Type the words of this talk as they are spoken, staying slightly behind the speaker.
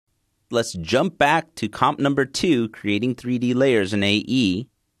Next, let's jump back to comp number 2, creating 3D layers in AE,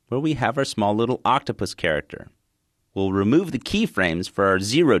 where we have our small little octopus character. We'll remove the keyframes for our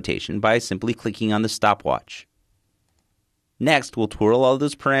Z rotation by simply clicking on the stopwatch. Next, we'll twirl all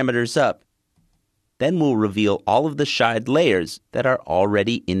those parameters up. Then we'll reveal all of the shied layers that are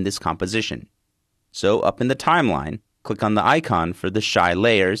already in this composition. So up in the timeline, click on the icon for the shy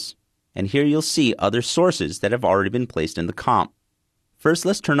layers, and here you'll see other sources that have already been placed in the comp. First,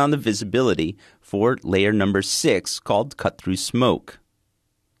 let's turn on the visibility for layer number 6 called Cut Through Smoke.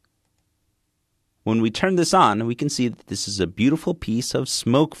 When we turn this on, we can see that this is a beautiful piece of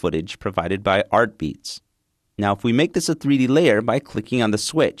smoke footage provided by Artbeats. Now, if we make this a 3D layer by clicking on the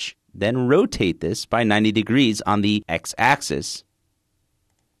switch, then rotate this by 90 degrees on the x-axis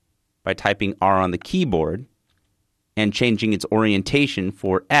by typing R on the keyboard and changing its orientation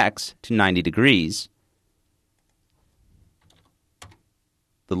for X to 90 degrees,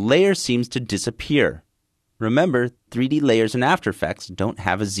 the layer seems to disappear. Remember, 3D layers in After Effects don't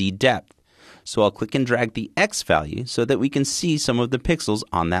have a Z depth, so I'll click and drag the X value so that we can see some of the pixels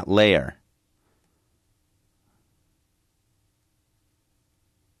on that layer.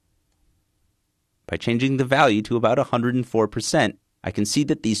 By changing the value to about 104%, I can see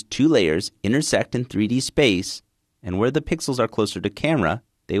that these two layers intersect in 3D space, and where the pixels are closer to camera,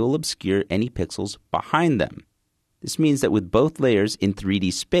 they will obscure any pixels behind them. This means that with both layers in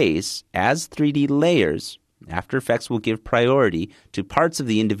 3D space, as 3D layers, After Effects will give priority to parts of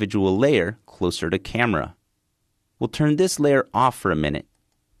the individual layer closer to camera. We'll turn this layer off for a minute,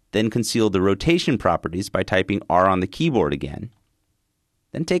 then conceal the rotation properties by typing R on the keyboard again.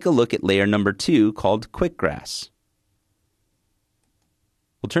 Then take a look at layer number 2 called Quickgrass.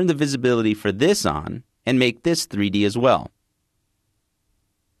 We'll turn the visibility for this on and make this 3D as well.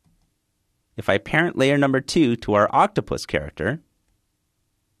 If I parent layer number 2 to our octopus character,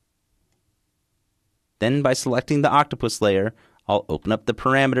 then by selecting the octopus layer, I'll open up the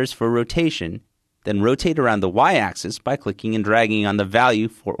parameters for rotation, then rotate around the y-axis by clicking and dragging on the value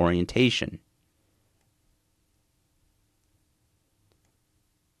for orientation.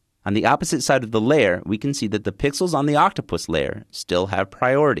 On the opposite side of the layer, we can see that the pixels on the octopus layer still have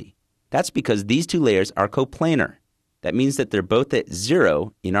priority. That's because these two layers are coplanar. That means that they're both at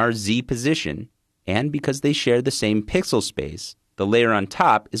 0 in our Z position, and because they share the same pixel space, the layer on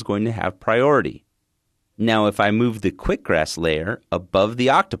top is going to have priority. Now, if I move the Quickgrass layer above the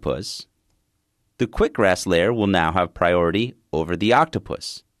octopus, the Quickgrass layer will now have priority over the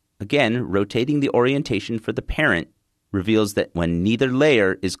octopus. Again, rotating the orientation for the parent reveals that when neither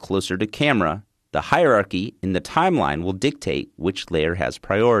layer is closer to camera, the hierarchy in the timeline will dictate which layer has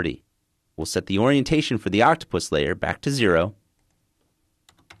priority. We'll set the orientation for the octopus layer back to 0,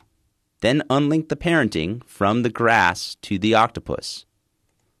 then unlink the parenting from the grass to the octopus.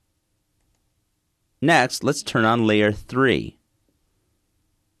 Next, let's turn on layer 3.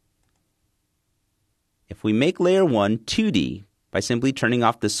 If we make layer 1 2D by simply turning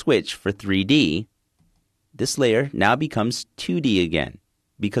off the switch for 3D, this layer now becomes 2D again.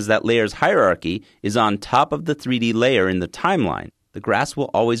 Because that layer's hierarchy is on top of the 3D layer in the timeline, the grass will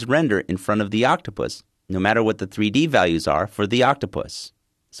always render in front of the octopus, no matter what the 3D values are for the octopus.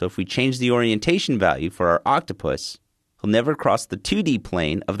 So if we change the orientation value for our octopus, he'll never cross the 2D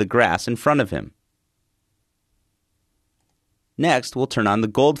plane of the grass in front of him. Next, we'll turn on the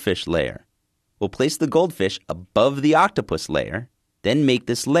goldfish layer. We'll place the goldfish above the octopus layer, then make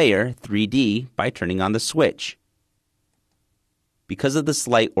this layer 3D by turning on the switch. Because of the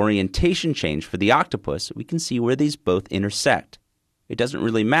slight orientation change for the octopus, we can see where these both intersect. It doesn't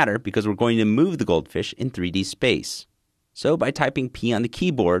really matter because we're going to move the goldfish in 3D space. So by typing P on the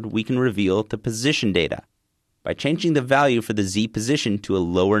keyboard, we can reveal the position data. By changing the value for the Z position to a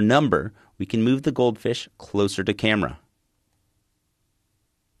lower number, we can move the goldfish closer to camera.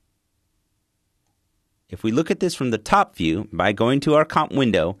 If we look at this from the top view by going to our comp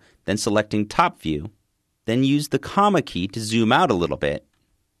window, then selecting top view, then use the comma key to zoom out a little bit,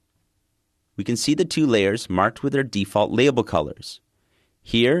 we can see the two layers marked with their default label colors.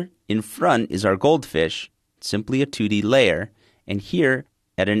 Here, in front is our goldfish, simply a 2D layer, and here,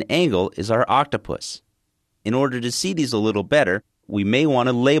 at an angle, is our octopus. In order to see these a little better, we may want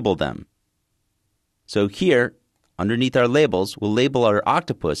to label them. So here, underneath our labels, we'll label our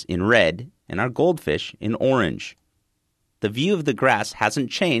octopus in red and our goldfish in orange. The view of the grass hasn't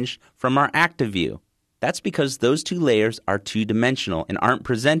changed from our active view. That's because those two layers are two-dimensional and aren't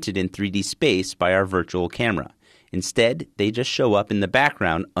presented in 3D space by our virtual camera. Instead, they just show up in the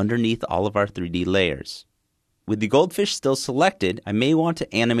background underneath all of our 3D layers. With the goldfish still selected, I may want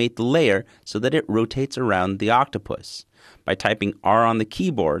to animate the layer so that it rotates around the octopus. By typing R on the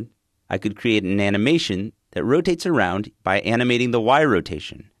keyboard, I could create an animation that rotates around by animating the Y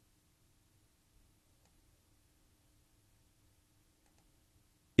rotation.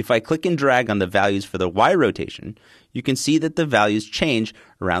 If I click and drag on the values for the Y rotation, you can see that the values change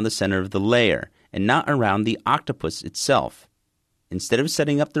around the center of the layer and not around the octopus itself. Instead of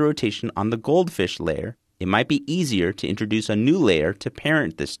setting up the rotation on the goldfish layer, it might be easier to introduce a new layer to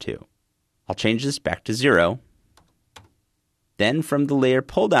parent this to. I'll change this back to 0. Then from the Layer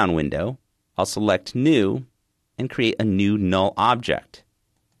pull-down window, I'll select New and create a new null object.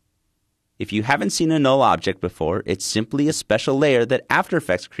 If you haven't seen a null object before, it's simply a special layer that After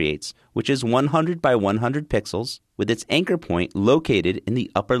Effects creates, which is 100 by 100 pixels, with its anchor point located in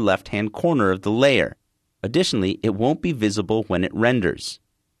the upper left-hand corner of the layer. Additionally, it won't be visible when it renders.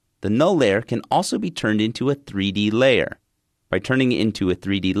 The null layer can also be turned into a 3D layer. By turning it into a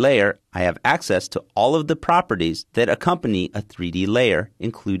 3D layer, I have access to all of the properties that accompany a 3D layer,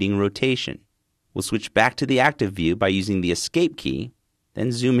 including rotation. We'll switch back to the active view by using the Escape key,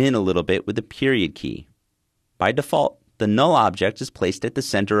 then zoom in a little bit with the period key. By default, the null object is placed at the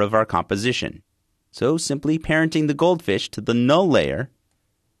center of our composition. So simply parenting the goldfish to the null layer,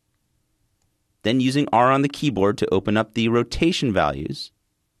 then using R on the keyboard to open up the rotation values,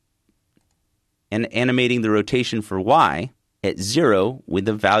 and animating the rotation for Y at 0 with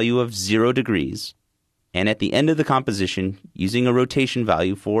a value of 0 degrees, and at the end of the composition using a rotation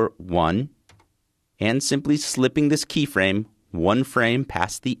value for 1, and simply slipping this keyframe 1 frame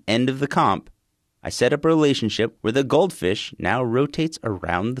past the end of the comp, I set up a relationship where the goldfish now rotates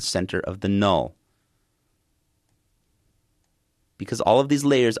around the center of the null. Because all of these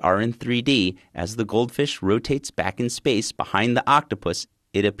layers are in 3D, as the goldfish rotates back in space behind the octopus,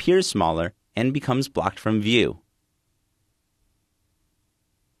 it appears smaller and becomes blocked from view.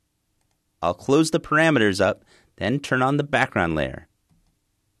 I'll close the parameters up, then turn on the background layer.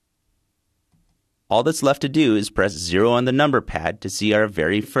 All that's left to do is press 0 on the number pad to see our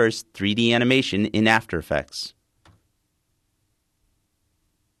very first 3D animation in After Effects.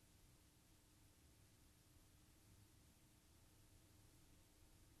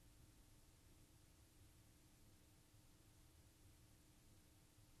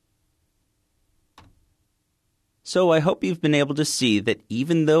 So I hope you've been able to see that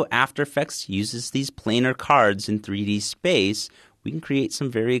even though After Effects uses these planar cards in 3D space, we can create some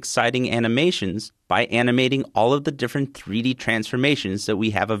very exciting animations by animating all of the different 3D transformations that we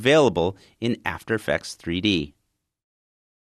have available in After Effects 3D.